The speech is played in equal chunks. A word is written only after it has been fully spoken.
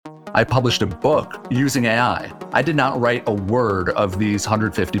I published a book using AI. I did not write a word of these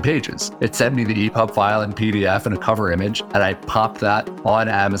 150 pages. It sent me the EPUB file in PDF and a cover image, and I popped that on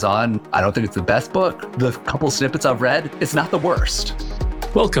Amazon. I don't think it's the best book. The couple snippets I've read, it's not the worst.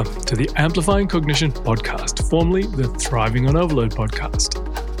 Welcome to the Amplifying Cognition podcast, formerly the Thriving on Overload podcast.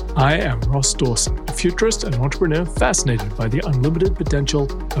 I am Ross Dawson, a futurist and entrepreneur fascinated by the unlimited potential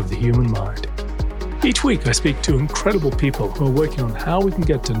of the human mind. Each week, I speak to incredible people who are working on how we can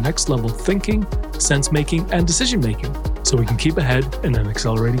get to next level thinking, sense-making, and decision-making so we can keep ahead in an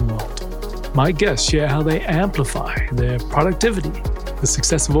accelerating world. My guests share how they amplify their productivity, the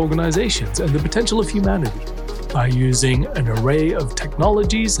success of organizations, and the potential of humanity by using an array of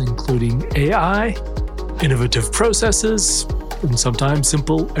technologies, including AI, innovative processes, and sometimes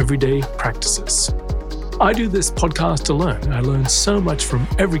simple everyday practices. I do this podcast to learn. I learn so much from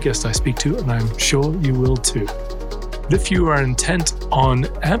every guest I speak to, and I'm sure you will too. But if you are intent on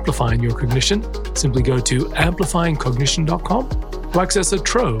amplifying your cognition, simply go to amplifyingcognition.com to access a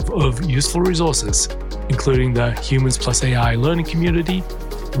trove of useful resources, including the Humans Plus AI learning community,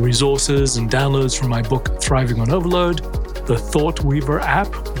 resources and downloads from my book, Thriving on Overload, the Thought Weaver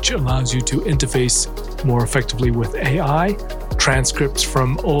app, which allows you to interface more effectively with AI, transcripts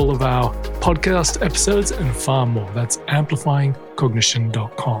from all of our podcast episodes, and far more. That's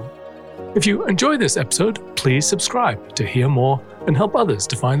amplifyingcognition.com. If you enjoy this episode, please subscribe to hear more and help others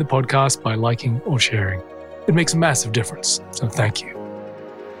to find the podcast by liking or sharing. It makes a massive difference, so thank you.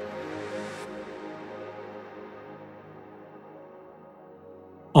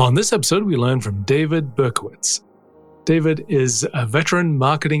 On this episode, we learn from David Berkowitz. David is a veteran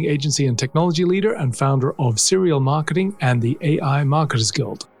marketing agency and technology leader and founder of Serial Marketing and the AI Marketers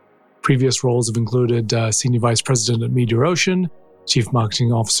Guild. Previous roles have included Senior Vice President at MediaOcean, Chief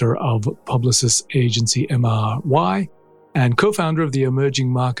Marketing Officer of Publicis agency MRY, and co-founder of the emerging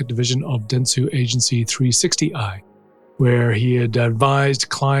market division of Dentsu agency 360i, where he had advised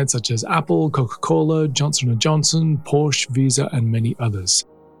clients such as Apple, Coca-Cola, Johnson & Johnson, Porsche, Visa, and many others.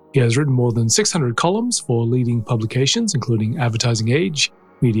 He has written more than 600 columns for leading publications, including Advertising Age,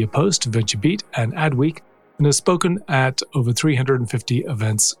 Media Post, VentureBeat, and Adweek, and has spoken at over 350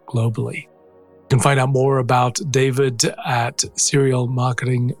 events globally. You can find out more about David at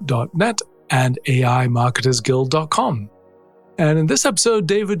serialmarketing.net and aimarketersguild.com. And in this episode,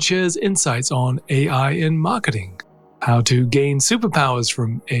 David shares insights on AI in marketing, how to gain superpowers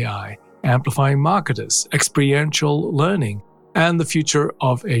from AI, amplifying marketers, experiential learning, and the future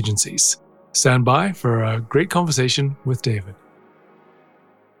of agencies. Stand by for a great conversation with David.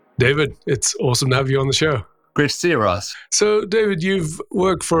 David, it's awesome to have you on the show. Great to see you, Ross. So, David, you've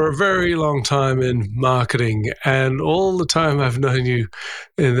worked for a very long time in marketing, and all the time I've known you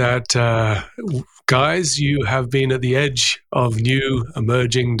in that, guys, you have been at the edge of new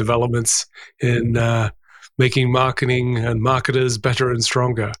emerging developments in making marketing and marketers better and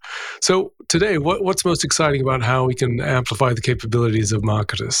stronger. So today, what's most exciting about how we can amplify the capabilities of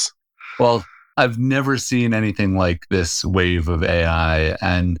marketers? Well, I've never seen anything like this wave of AI.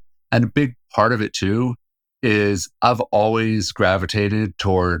 And a big part of it too is I've always gravitated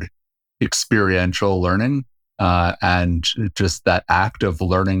toward experiential learning and just that act of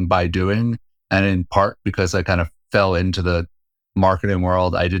learning by doing. And in part because I kind of fell into the marketing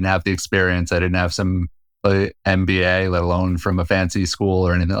world. I didn't have the experience. I didn't have some MBA, let alone from a fancy school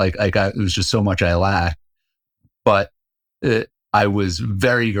or anything. It was just so much I lacked. But I was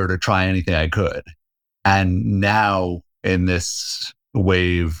very eager to try anything I could. And now in this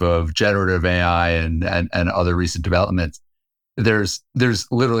wave of generative AI and other recent developments, there's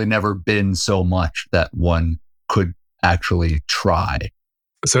literally never been so much that one could actually try.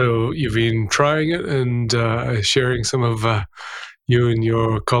 So you've been trying it and sharing some of you and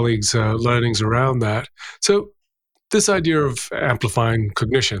your colleagues' learnings around that. So this idea of amplifying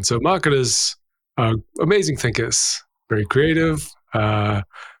cognition. So marketers are amazing thinkers, very creative.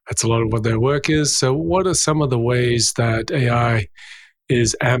 That's a lot of what their work is. So what are some of the ways that AI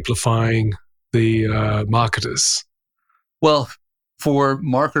is amplifying the marketers? Well, for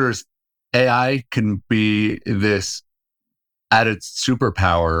marketers, AI can be this at its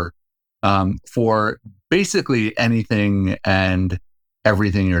superpower for basically anything and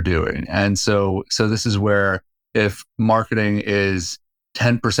everything you're doing. And so this is where if marketing is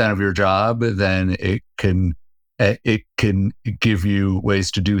 10% of your job, then it can give you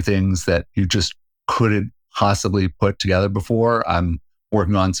ways to do things that you just couldn't possibly put together before. I'm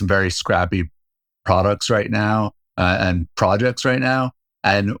working on some very scrappy products right now and projects right now.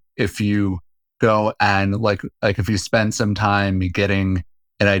 And if you go and like if you spend some time getting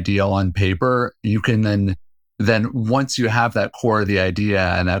an idea on paper, you can then then once you have that core of the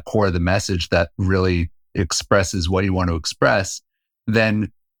idea and that core of the message that really expresses what you want to express,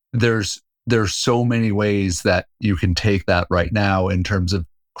 then there's so many ways that you can take that right now in terms of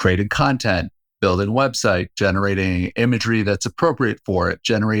creating content, building a website, generating imagery that's appropriate for it,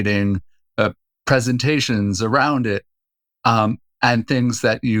 generating presentations around it, and things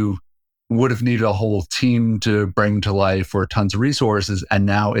that you would have needed a whole team to bring to life or tons of resources. And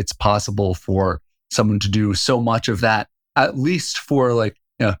now it's possible for someone to do so much of that, at least for like,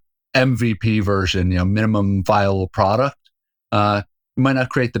 MVP version, minimum viable product. You might not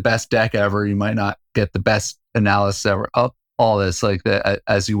create the best deck ever. You might not get the best analysis ever. All this like that,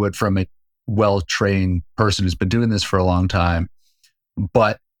 as you would from a well-trained person who's been doing this for a long time.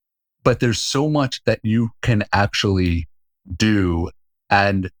 But there's so much that you can actually do,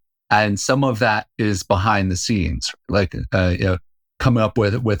 and some of that is behind the scenes, like coming up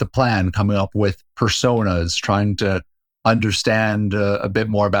with a plan, coming up with personas, trying to understand a bit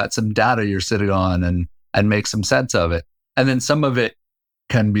more about some data you're sitting on and make some sense of it. And then some of it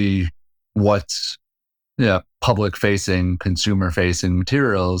can be what's public facing, consumer facing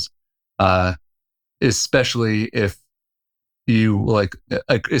materials, especially if you like,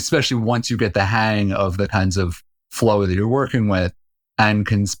 especially once you get the hang of the kinds of flow that you're working with and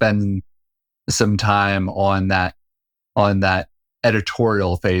can spend some time on that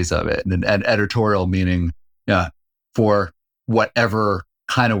editorial phase of it. And editorial meaning, for whatever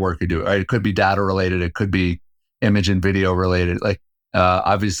kind of work you do, right? It could be data related. It could be image and video related, like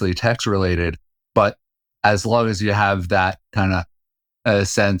obviously text related. But as long as you have that kind of a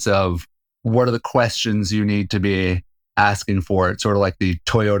sense of what are the questions you need to be asking for, it's sort of like the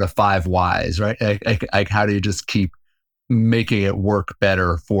Toyota 5 Whys, right? Like how do you just keep making it work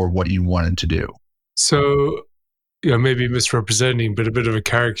better for what you wanted to do? So, maybe misrepresenting, but a bit of a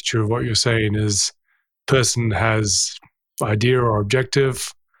caricature of what you're saying is person has idea or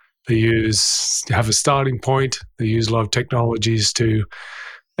objective. They have a starting point. They use a lot of technologies to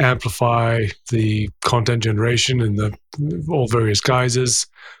amplify the content generation in the all various guises,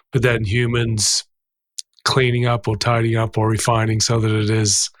 but then humans cleaning up or tidying up or refining so that it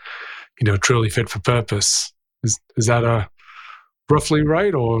is, truly fit for purpose. Is that roughly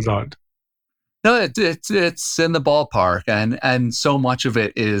right or not? No, it's in the ballpark, and so much of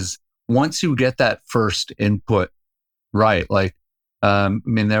it is once you get that first input right. Like,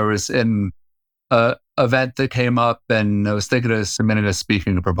 there was an event that came up, and I was thinking of submitting a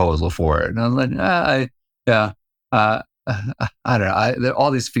speaking proposal for it, and I was like, I don't know. There are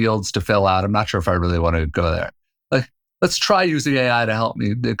all these fields to fill out. I'm not sure if I really want to go there. Like, let's try using AI to help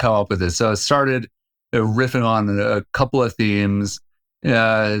me to come up with this. So I started riffing on a couple of themes.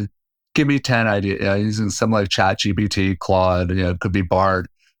 Give me 10 ideas, using some like ChatGPT, Claude, could be Bard.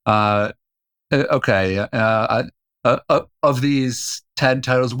 Okay. Of these 10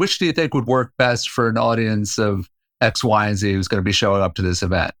 titles, which do you think would work best for an audience of X, Y, and Z who's going to be showing up to this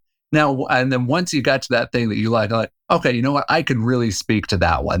event? Now, and then once you got to that thing that you like, okay, you know what? I can really speak to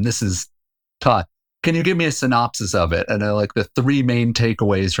that one. This is taught. Can you give me a synopsis of it? And like the 3 main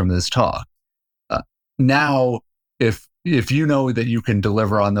takeaways from this talk. Now, if you know that you can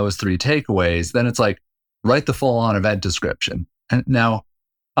deliver on those 3 takeaways, then it's like, write the full-on event description. And now,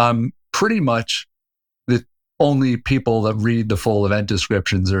 pretty much the only people that read the full event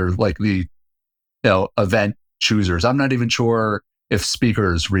descriptions are like the event choosers. I'm not even sure if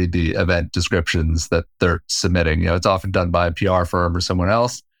speakers read the event descriptions that they're submitting. It's often done by a PR firm or someone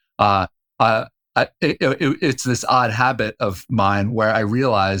else. It's this odd habit of mine where I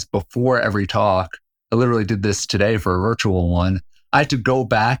realize before every talk, I literally did this today for a virtual one, I had to go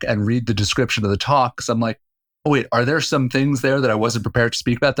back and read the description of the talk because I'm like, oh wait, are there some things there that I wasn't prepared to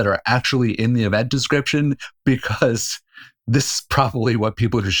speak about that are actually in the event description? Because this is probably what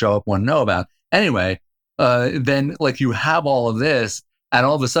people who show up want to know about. Anyway, then like you have all of this, and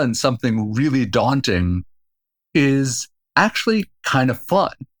all of a sudden something really daunting is actually kind of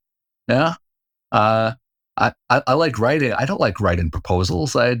fun. Yeah. I like writing. I don't like writing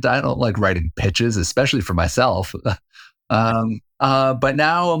proposals. I don't like writing pitches, especially for myself. But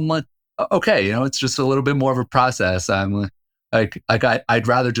now I'm like, okay, it's just a little bit more of a process. I'm like I'd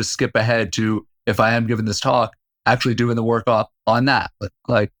rather just skip ahead to, if I am giving this talk, actually doing the work on that.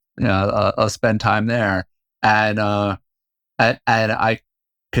 Like, I'll spend time there, and I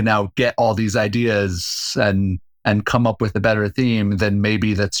can now get all these ideas and come up with a better theme than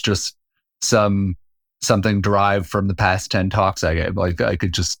maybe that's just something derived from the past 10 talks I gave. Like I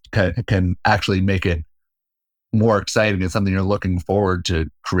could just can actually make it more exciting and something you're looking forward to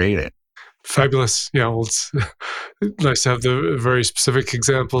creating. Fabulous. Yeah, well, it's nice to have the very specific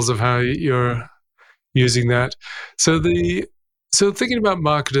examples of how you're using that. So thinking about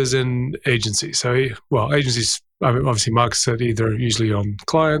marketers and agencies. Agencies, I mean, obviously marketers are either usually on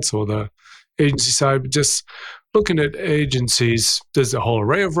clients or the agency side, but just looking at agencies, there's a whole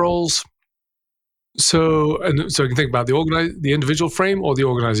array of roles. So you can think about the individual frame or the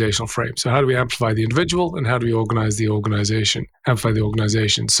organizational frame. So how do we amplify the individual, and how do we organize the organization, amplify the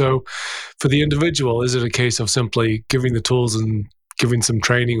organization? So for the individual, is it a case of simply giving the tools and giving some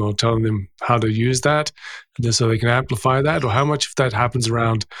training or telling them how to use that just so they can amplify that? Or how much of that happens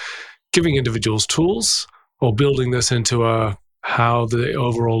around giving individuals tools or building this into how the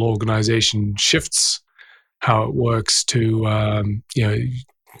overall organization shifts, how it works to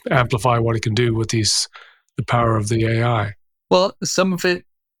amplify what it can do with the power of the AI? Well, some of it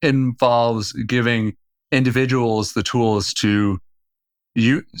involves giving individuals the tools to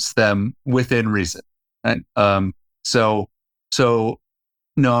use them within reason. Right? So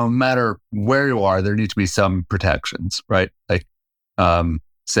no matter where you are, there need to be some protections, right? Like,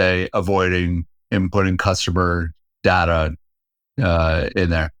 say, avoiding inputting customer data in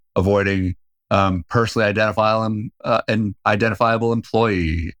there, avoiding personally identifiable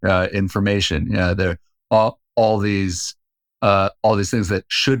employee information. There are all these things that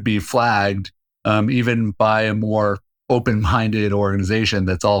should be flagged, even by a more open-minded organization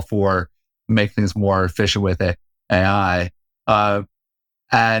that's all for make things more efficient with AI. But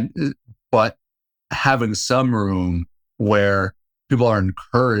having some room where people are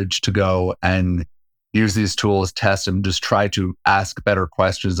encouraged to go and use these tools, test them, just try to ask better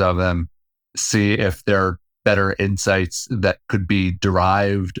questions of them, see if there are better insights that could be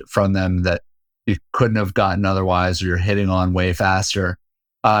derived from them that you couldn't have gotten otherwise, or you're hitting on way faster.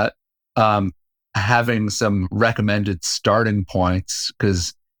 Having some recommended starting points,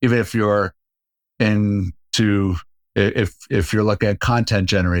 because even if you're if you're looking at content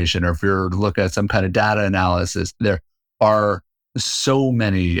generation, or if you're looking at some kind of data analysis, there are so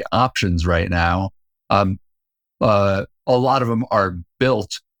many options right now. A lot of them are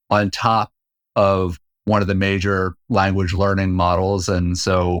built on top of one of the major language learning models, and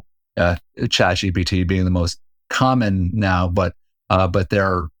so ChatGPT being the most common now, but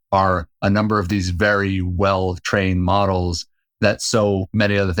there are a number of these very well-trained models that so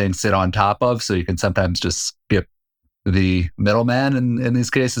many other things sit on top of, so you can sometimes just skip the middleman in these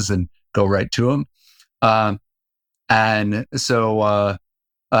cases and go right to them. And so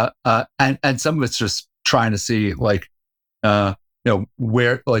and some of it's just trying to see where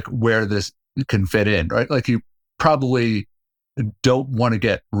this can fit in, right? Like, you probably don't want to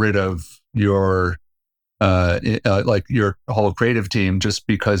get rid of your your whole creative team just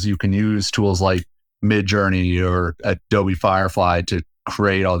because you can use tools like Midjourney or Adobe Firefly to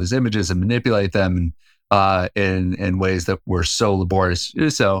create all these images and manipulate them in ways that were so laborious to do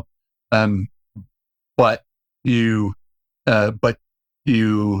so. But you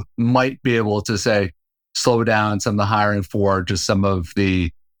might be able to say, slow down some of the hiring for just some of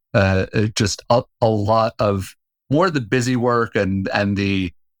the just a lot of more of the busy work and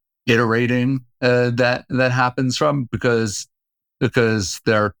the iterating that happens from, because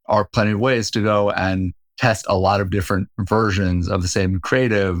there are plenty of ways to go and test a lot of different versions of the same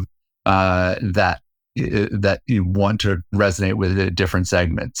creative that you want to resonate with different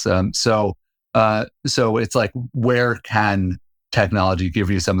segments. So it's like, where can technology give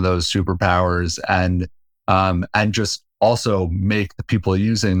you some of those superpowers and just also make the people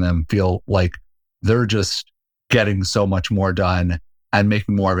using them feel like they're just getting so much more done and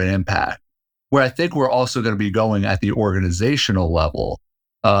making more of an impact. Where I think we're also going to be going at the organizational level,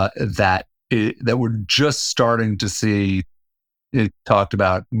 that we're just starting to see it talked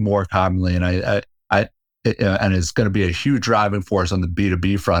about more commonly, and and it's going to be a huge driving force on the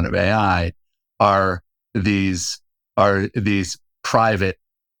B2B front of AI, are these private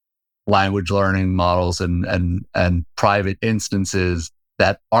language learning models and private instances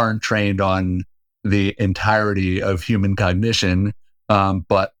that aren't trained on the entirety of human cognition,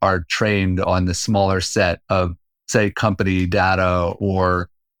 but are trained on the smaller set of, say, company data. Or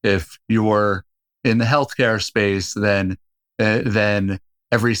if you're in the healthcare space, then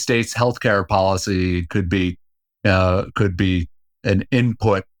every state's healthcare policy could be an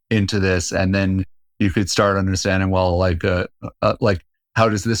input into this, and then you could start understanding, well, like how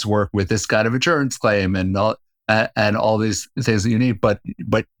does this work with this kind of insurance claim, and all these things that you need, but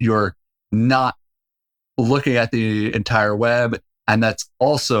you're not looking at the entire web, and that's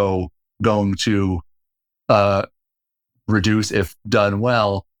also going to reduce, if done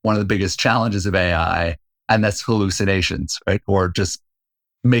well, one of the biggest challenges of AI, and that's hallucinations, right? Or just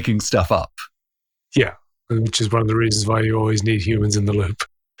making stuff up. Yeah, which is one of the reasons why you always need humans in the loop.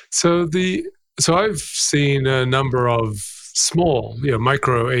 So So I've seen a number of small,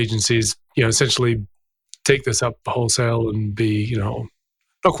 micro agencies, essentially take this up wholesale and be,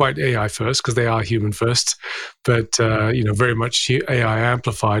 not quite AI first because they are human first, but very much AI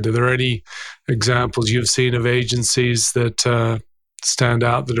amplified. Are there any examples you've seen of agencies that stand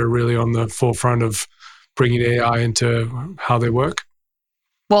out that are really on the forefront of bringing AI into how they work?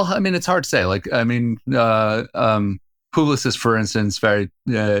 Well, I mean, it's hard to say. Publicis, for instance, they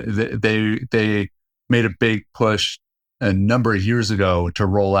made a big push a number of years ago to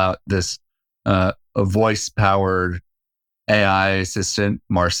roll out this a voice-powered AI assistant,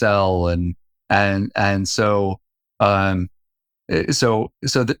 Marcel, and so the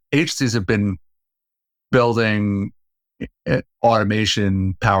agencies have been building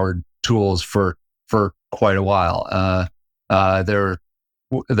automation-powered tools for quite a while. There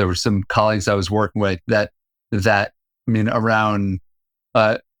were some colleagues I was working with that around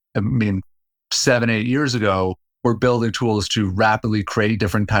 7-8 years ago were building tools to rapidly create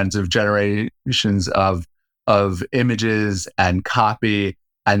different kinds of generations of images and copy,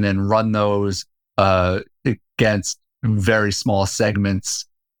 and then run those against very small segments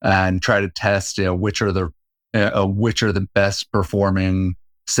and try to test which are the best performing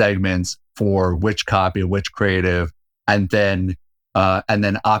segments for which copy, which creative, and then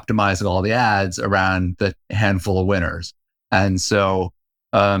optimizing all the ads around the handful of winners. And so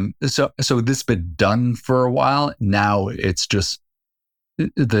this has been done for a while. Now it's just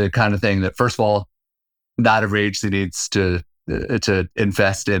the kind of thing that, first of all, not every agency needs to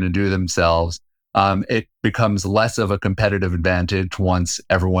invest in and do themselves. It becomes less of a competitive advantage once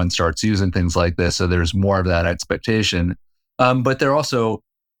everyone starts using things like this. So there's more of that expectation. But there also,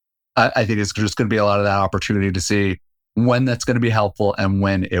 I think it's just going to be a lot of that opportunity to see when that's going to be helpful and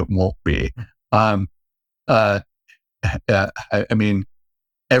when it won't be.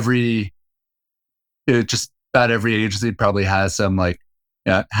 Just about every agency probably has some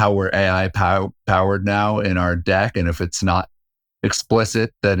how we're AI powered now in our deck. And if it's not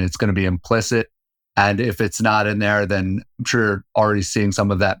explicit, then it's going to be implicit. And if it's not in there, then I'm sure already seeing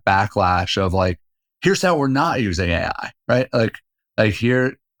some of that backlash of here's how we're not using AI, right?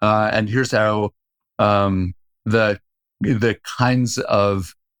 Here, and here's how the kinds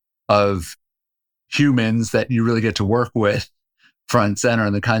of humans that you really get to work with front and center,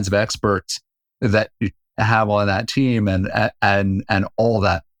 and the kinds of experts that you have on that team, and all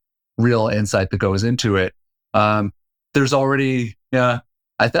that real insight that goes into it. There's already, I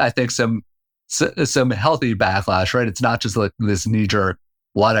think some healthy backlash, right? It's not just this knee-jerk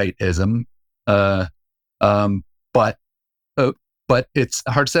Ludditism, but it's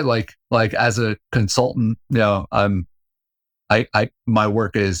hard to say. As a consultant, my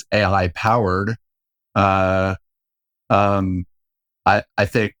work is AI powered. I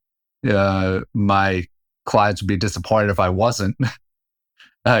think my clients would be disappointed if I wasn't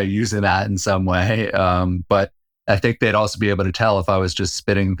using that in some way. But I think they'd also be able to tell if I was just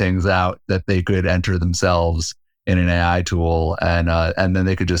spitting things out that they could enter themselves in an AI tool, and then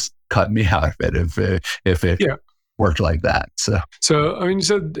they could just cut me out of it if it worked like that. So I mean, you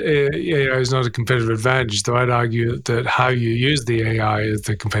said AI is not a competitive advantage, though I'd argue that how you use the AI is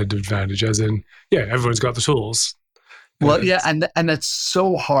the competitive advantage, as in, everyone's got the tools. Well, and that's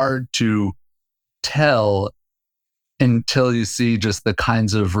so hard to tell until you see just the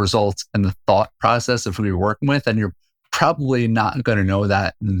kinds of results and the thought process of who you're working with. And you're probably not going to know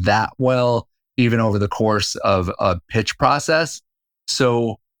that well, even over the course of a pitch process.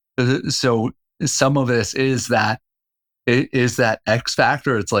 So some of this is that X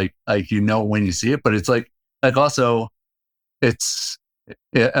factor. It's when you see it, but it's also it's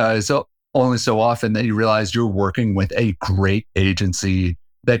only so often that you realize you're working with a great agency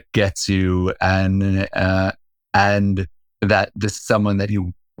that gets you, and that this is someone that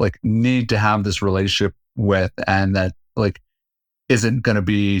you need to have this relationship with, and that isn't going to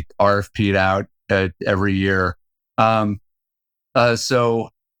be RFP'd out every year. So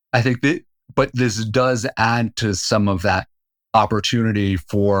I think that, but this does add to some of that opportunity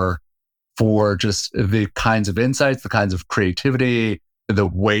for just the kinds of insights, the kinds of creativity, the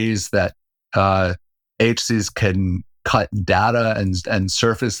ways that agencies can cut data and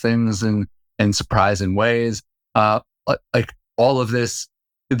surface things in surprising ways. All of this,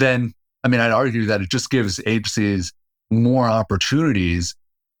 then, I'd argue that it just gives agencies more opportunities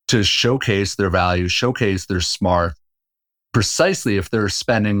to showcase their value, showcase their smart, precisely if they're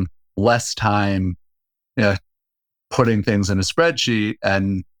spending less time putting things in a spreadsheet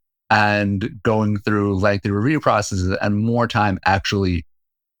and going through lengthy review processes, and more time actually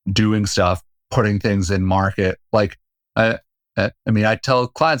doing stuff, putting things in market. I tell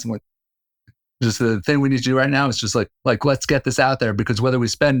clients, I'm just the thing we need to do right now is just like let's get this out there, because whether we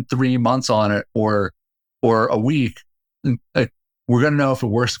spend 3 months on it or a week, like, we're gonna know if it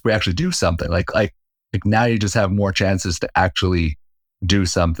works if we actually do something. Like now you just have more chances to actually do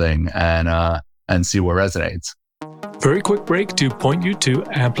something and see what resonates. Very quick break to point you to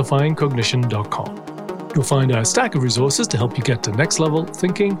amplifyingcognition.com. You'll find a stack of resources to help you get to next level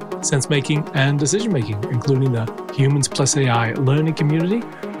thinking, sense making, and decision making, including the Humans Plus AI learning community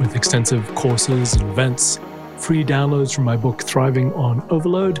with extensive courses and events, free downloads from my book Thriving on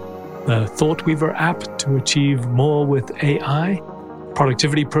Overload, the Thought Weaver app to achieve more with AI,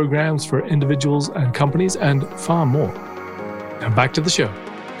 productivity programs for individuals and companies, and far more. Now back to the show.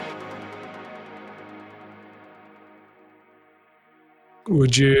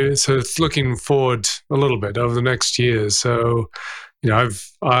 So it's looking forward a little bit over the next years. So, I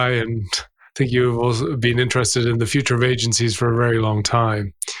and I think you've also been interested in the future of agencies for a very long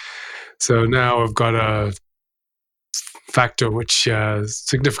time. So now I've got a factor which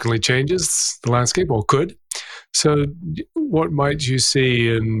significantly changes the landscape, or could. So what might you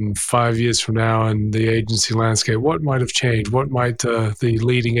see in 5 years from now in the agency landscape? What might have changed? What might the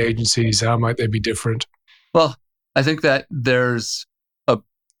leading agencies, how might they be different? Well, I think that there's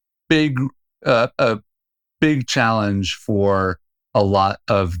a big challenge for a lot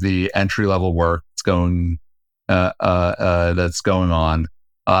of the entry level work that's going on.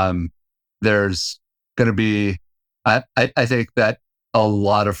 There's going to be, I think that a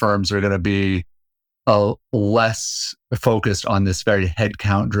lot of firms are going to be less focused on this very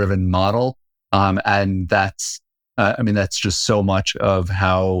headcount driven model, and that's just so much of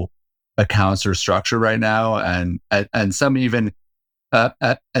how accounts are structured right now, and some even.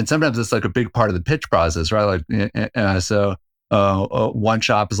 And sometimes it's like a big part of the pitch process, right? One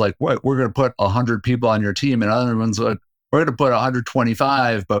shop is like, we're going to put 100 people on your team, and other ones like, we're going to put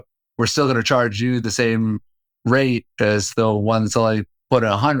 125, but we're still going to charge you the same rate as the one that's only put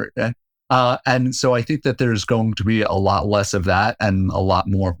 100. And so I think that there's going to be a lot less of that and a lot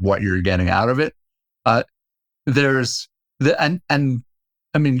more of what you're getting out of it.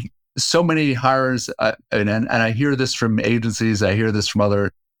 So many hires, and I hear this from agencies, I hear this from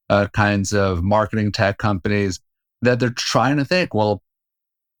other kinds of marketing tech companies, that they're trying to think, well,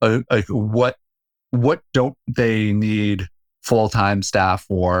 what don't they need full-time staff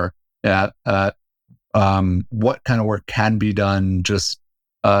for? What kind of work can be done just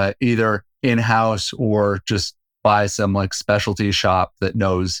either in-house or just by some like specialty shop that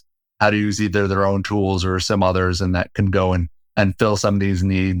knows how to use either their own tools or some others, and that can go and fill some of these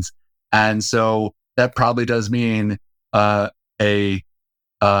needs. And so that probably does mean a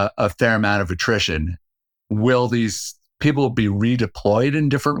fair amount of attrition. Will these people be redeployed in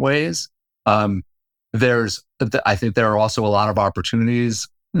different ways? I think there are also a lot of opportunities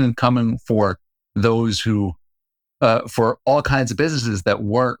coming for those who, for all kinds of businesses that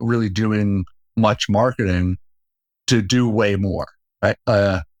weren't really doing much marketing, to do way more, right?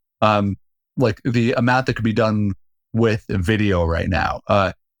 Like the amount that could be done with video right now.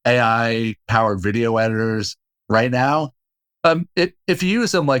 AI powered video editors right now. If you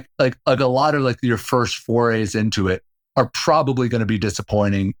use them like a lot of like your first forays into it are probably going to be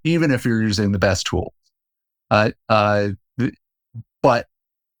disappointing, even if you're using the best tools. But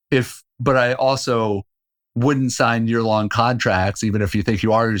I also wouldn't sign year-long contracts, even if you think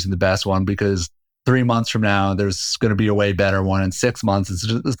you are using the best one, because 3 months from now there's going to be a way better one. In 6 months,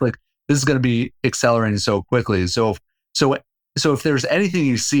 it's like this is going to be accelerating so quickly. So if there's anything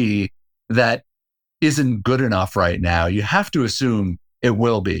you see that isn't good enough right now, you have to assume it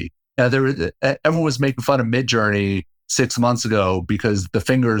will be. Everyone was making fun of Midjourney 6 months ago because the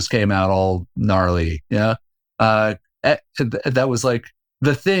fingers came out all gnarly. Yeah, that was like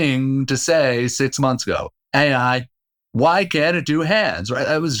the thing to say 6 months ago. AI, why can't it do hands? Right?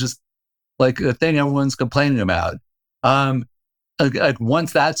 That was just like the thing everyone's complaining about. Like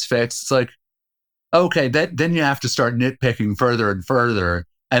once that's fixed, it's like, okay, then you have to start nitpicking further and further.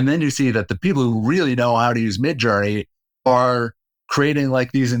 And then you see that the people who really know how to use Midjourney are creating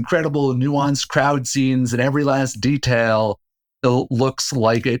like these incredible nuanced crowd scenes, and every last detail looks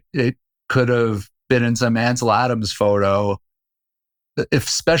like it could have been in some Ansel Adams photo.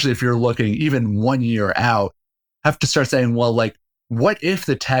 Especially if you're looking even 1 year out, have to start saying, well, like, what if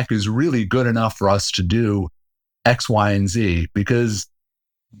the tech is really good enough for us to do X, Y, and Z? Because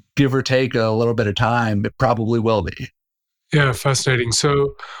give or take a little bit of time, it probably will be. Yeah, fascinating.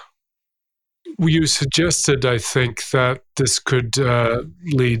 So you suggested, I think, that this could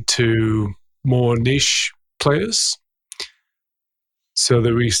lead to more niche players. so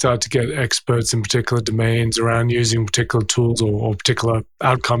that we start to get experts in particular domains around using particular tools or particular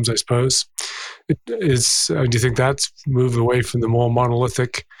outcomes, I suppose. Do you think that's moved away from the more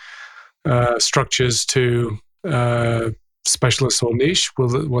monolithic structures to specialist or niche?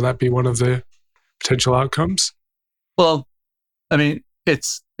 Will that be one of the potential outcomes? Well, I mean,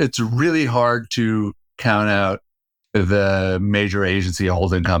 it's really hard to count out the major agency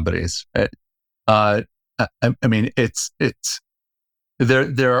holding companies. I mean, it's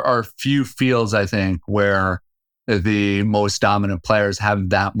there are few fields, I think, where the most dominant players have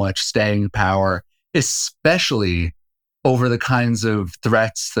that much staying power, especially over the kinds of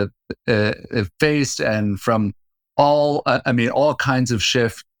threats that it faced, and from all kinds of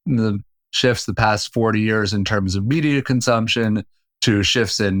shifts the past 40 years in terms of media consumption, to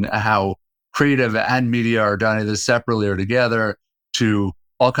shifts in how creative and media are done either separately or together, to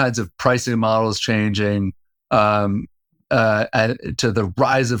all kinds of pricing models changing, and to the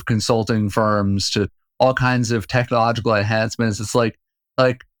rise of consulting firms, to all kinds of technological enhancements. It's like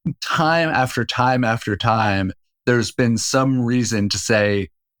time after time after time, there's been some reason to say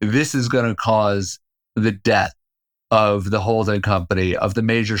this is going to cause the death of the holding company, of the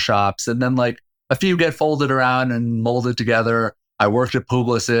major shops. And then like a few get folded around and molded together. I worked at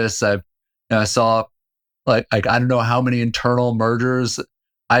Publicis. I saw like I don't know how many internal mergers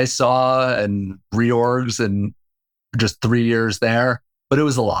I saw and reorgs in just 3 years there, but it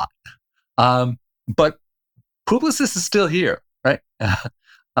was a lot. But Publicis is still here, right?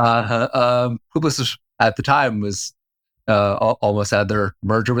 Publicis at the time was almost had their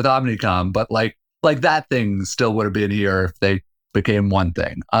merger with Omnicom, but like that thing still would have been here if they became one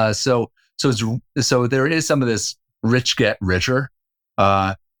thing. So there is some of this rich get richer.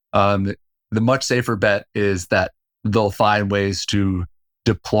 The much safer bet is that they'll find ways to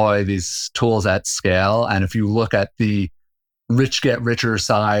deploy these tools at scale. And if you look at the rich get richer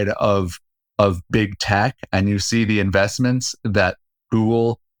side of big tech, and you see the investments that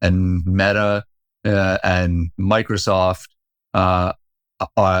Google and Meta and Microsoft,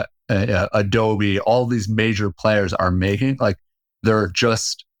 Adobe, all these major players are making, like they're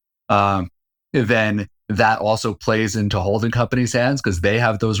just then that also plays into holding companies' hands because they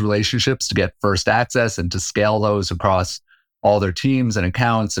have those relationships to get first access and to scale those across all their teams and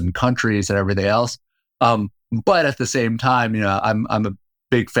accounts and countries and everything else. But at the same time, I'm a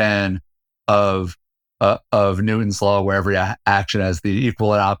big fan of Newton's law, where every action has the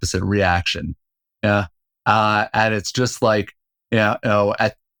equal and opposite reaction. Yeah, and it's just like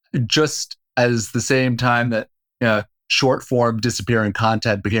at just as the same time that short form disappearing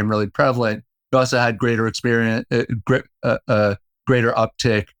content became really prevalent, you also had greater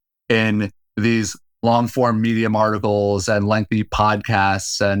uptick in these long form Medium articles and lengthy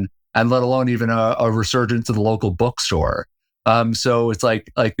podcasts, and let alone even a resurgence of the local bookstore. So it's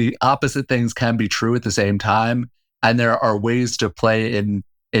like the opposite things can be true at the same time, and there are ways to play in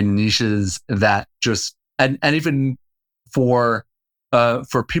niches that just and even for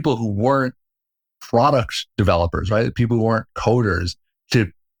people who weren't product developers, right? People who weren't coders, to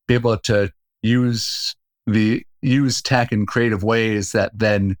be able to use tech in creative ways that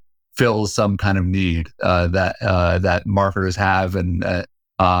then fills some kind of need that marketers have, and that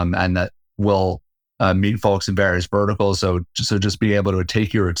will meet folks in various verticals. So just being able to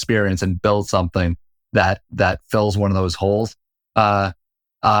take your experience and build something that fills one of those holes. I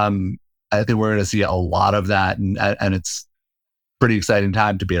think we're going to see a lot of that, and it's pretty exciting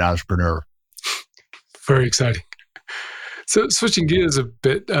time to be an entrepreneur. Very exciting. So switching gears a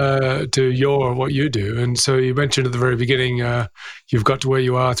bit to what you do. And so you mentioned at the very beginning, you've got to where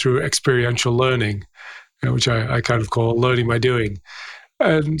you are through experiential learning, which I kind of call learning by doing.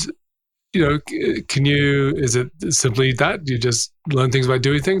 And, is it simply that you just learn things by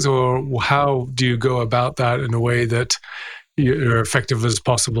doing things, or how do you go about that in a way that you're effective as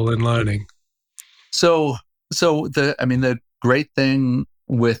possible in learning? So the great thing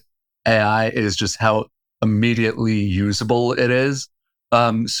with AI is just how immediately usable it is.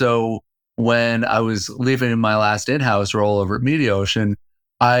 So when I was leaving my last in-house role over at MediaOcean,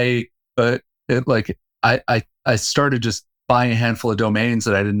 I started just buying a handful of domains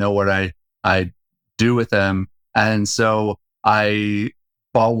that I didn't know what I'd do with them. And so I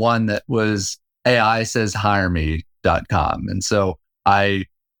bought one that was AISaysHireMe.com. And so I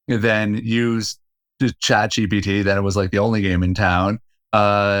then used ChatGPT, then it was like the only game in town,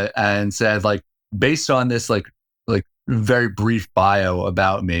 and said, like, based on this like very brief bio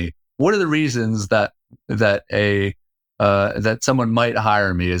about me, what are the reasons that someone might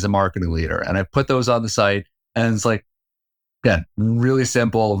hire me as a marketing leader? And I put those on the site, and it's like, again, really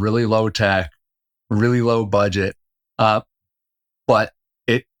simple, really low tech, really low budget. But but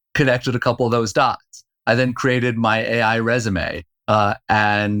it connected a couple of those dots. I then created my AI resume,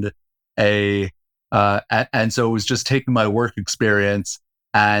 and so it was just taking my work experience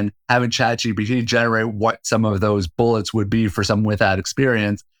and having ChatGPT generate what some of those bullets would be for someone with that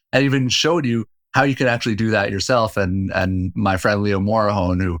experience, and even showed you how you can actually do that yourself. And my friend Leo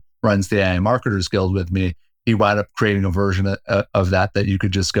Morahone, who runs the AI Marketers Guild with me, he wound up creating a version of that you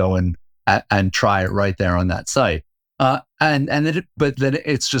could just go and try it right there on that site. But then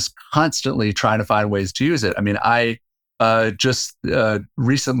it's just constantly trying to find ways to use it. I mean, I just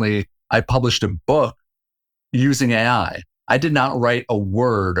recently I published a book using AI. I did not write a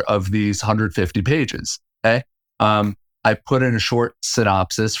word of these 150 pages. Okay, I put in a short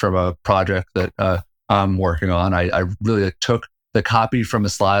synopsis from a project that I'm working on. I really took the copy from a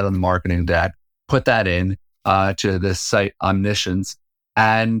slide on the marketing deck, put that in to this site Omniscience,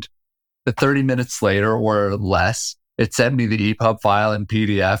 and 30 minutes later or less, it sent me the EPUB file in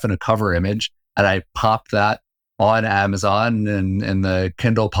PDF and a cover image, and I popped that on Amazon and in the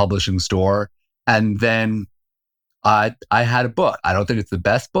Kindle publishing store. And then I had a book. I don't think it's the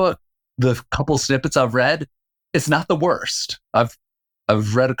best book. The couple snippets I've read, it's not the worst. I've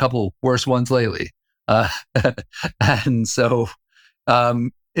read a couple worse ones lately. And so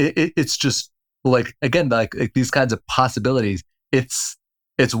it's just like, again, like these kinds of possibilities. It's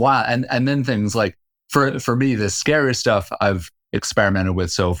wild. And then things like, for me, the scariest stuff I've experimented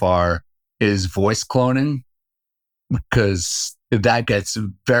with so far is voice cloning, because that gets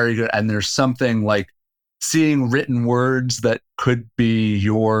very good. And there's something like seeing written words that could be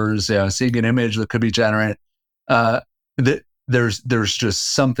yours, seeing an image that could be generated. There's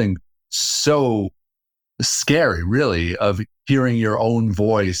just something so scary, really, of hearing your own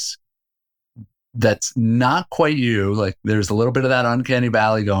voice that's not quite you. Like there's a little bit of that uncanny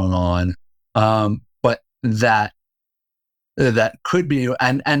valley going on, but that could be you.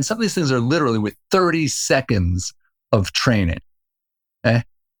 And some of these things are literally with 30 seconds of training. Okay?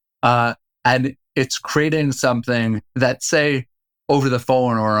 And it's creating something that, say, over the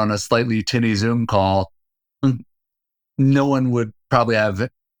phone or on a slightly tinny Zoom call, no one would probably have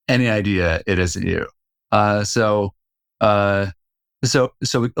any idea it isn't you. So like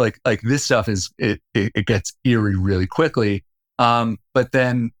this stuff is it gets eerie really quickly. But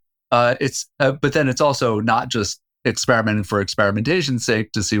then it's also not just experimenting for experimentation's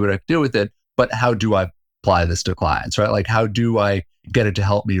sake to see what I can do with it, but how do I apply this to clients, right? Like how do I get it to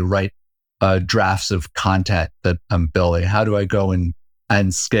help me write drafts of content that I'm building? How do I go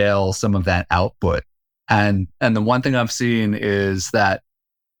and scale some of that output? And the one thing I've seen is that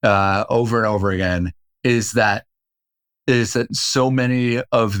over and over again is that so many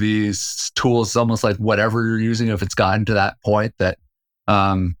of these tools, almost like whatever you're using, if it's gotten to that point that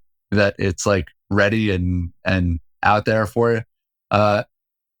that it's like ready and out there for you,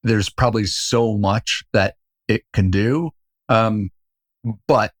 there's probably so much that it can do,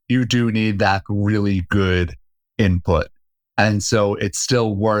 but you do need that really good input. And so it's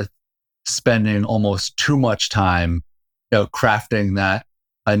still worth spending almost too much time, crafting that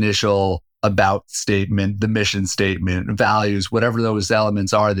initial about statement, the mission statement, values, whatever those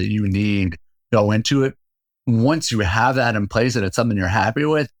elements are that you need go into it. Once you have that in place and it's something you're happy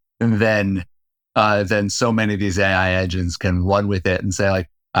with, then so many of these AI engines can run with it and say like,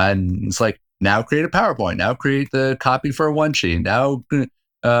 and it's like, now create a PowerPoint, now create the copy for a one sheet, now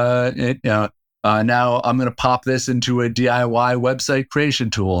now I'm going to pop this into a DIY website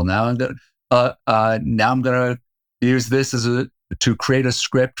creation tool. Now I'm going to use this to create a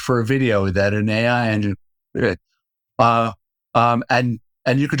script for a video that an AI engine,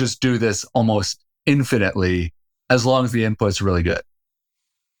 and you could just do this almost infinitely as long as the input's really good.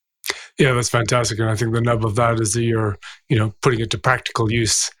 Yeah, that's fantastic. And I think the nub of that is that you're, putting it to practical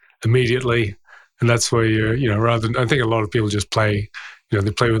use immediately. And that's where you're, rather than, I think a lot of people just play,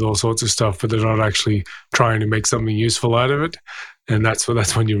 they play with all sorts of stuff, but they're not actually trying to make something useful out of it. And that's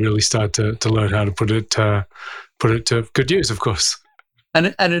when you really start to learn how to put it to good use, of course.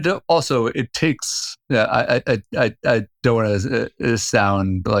 And it also takes. I don't want to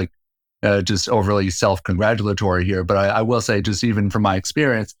sound like just overly self-congratulatory here, but I will say, just even from my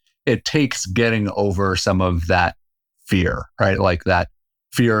experience, it takes getting over some of that fear, right? Like that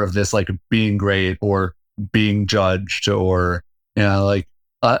fear of this, like being great or being judged, or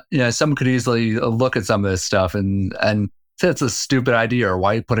someone could easily look at some of this stuff and say it's a stupid idea, or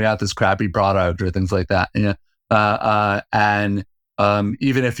why are you putting out this crappy product, or things like that.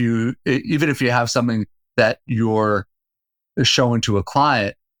 Even if you have something that you're showing to a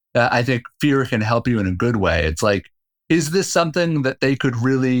client, I think fear can help you in a good way. It's like, is this something that they could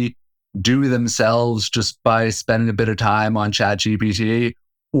really do themselves just by spending a bit of time on ChatGPT?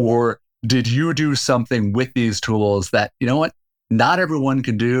 Or did you do something with these tools that, you know what, not everyone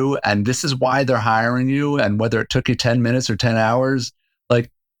can do, and this is why they're hiring you, and whether it took you 10 minutes or 10 hours, like,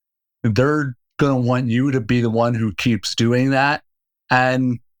 they're going to want you to be the one who keeps doing that.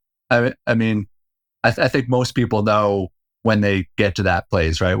 And I mean, I think most people know when they get to that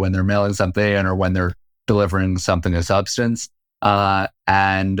place, right? When they're mailing something in or when they're delivering something of substance. So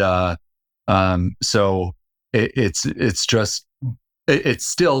it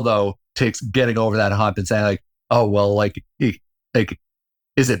still, though, takes getting over that hump and saying, like, oh, well, like,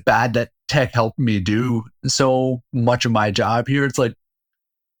 is it bad that tech helped me do so much of my job here? It's like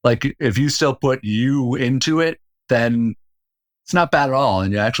if you still put you into it, then it's not bad at all.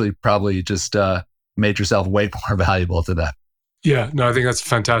 And you actually probably just made yourself way more valuable to them. Yeah, no, I think that's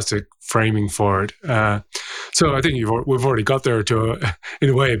fantastic framing for it. So I think we've already got there in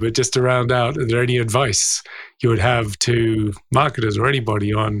a way, but just to round out, is there any advice you would have to marketers or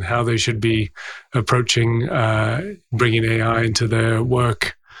anybody on how they should be approaching bringing AI into their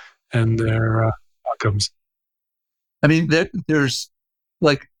work and their outcomes? I mean, there's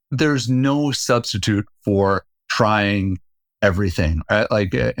no substitute for trying everything, right?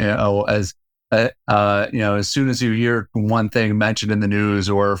 Like, as soon as you hear one thing mentioned in the news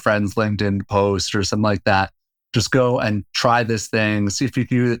or a friend's LinkedIn post or something like that, just go and try this thing. See if you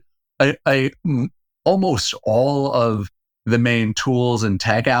can. Almost all of the main tools and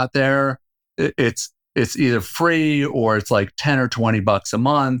tech out there, it's either free or it's like $10 or $20 a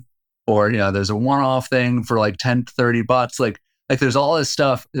month, or there's a one-off thing for like $10 to $30. Like there's all this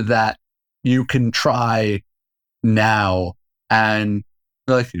stuff that you can try now, and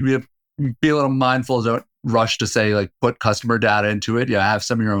like be a little mindful. Don't rush to say, like, put customer data into it. Have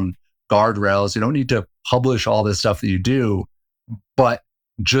some of your own guardrails. You don't need to publish all this stuff that you do, but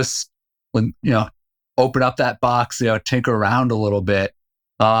just when open up that box, tinker around a little bit,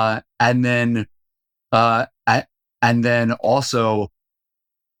 and then also,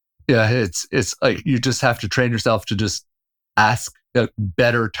 it's like you just have to train yourself to just ask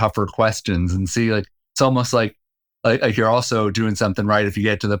better, tougher questions and see, like, it's almost like you're also doing something right if you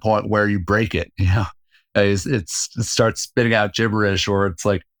get to the point where you break it. It starts spitting out gibberish, or it's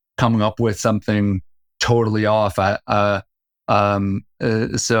like coming up with something totally off. So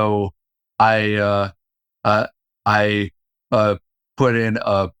I put in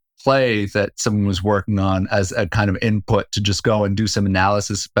a play that someone was working on as a kind of input to just go and do some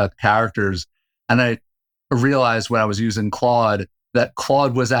analysis about the characters, and I realized when I was using Claude that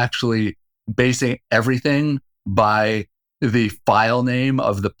Claude was actually basing everything by the file name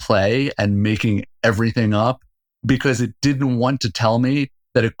of the play and making everything up because it didn't want to tell me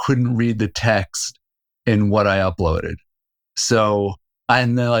that it couldn't read the text in what I uploaded. So,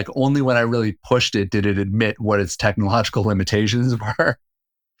 and then, like, only when I really pushed it did it admit what its technological limitations were.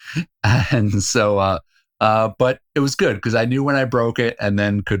 And so, but it was good because I knew when I broke it and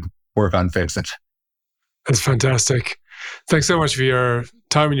then could work on fixing it. That's fantastic. Thanks so much for your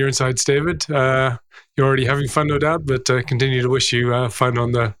time and your insights, David. You're already having fun, no doubt, but continue to wish you fun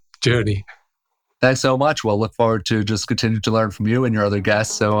on the journey. Thanks so much. Well, look forward to just continue to learn from you and your other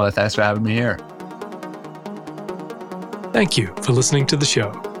guests. So thanks for having me here. Thank you for listening to the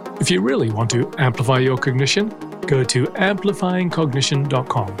show. If you really want to amplify your cognition, go to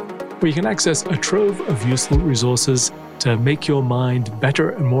amplifyingcognition.com, where you can access a trove of useful resources to make your mind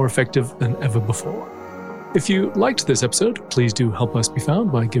better and more effective than ever before. If you liked this episode, please do help us be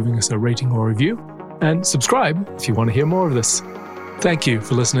found by giving us a rating or review, and subscribe if you want to hear more of this. Thank you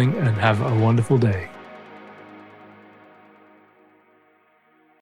for listening and have a wonderful day.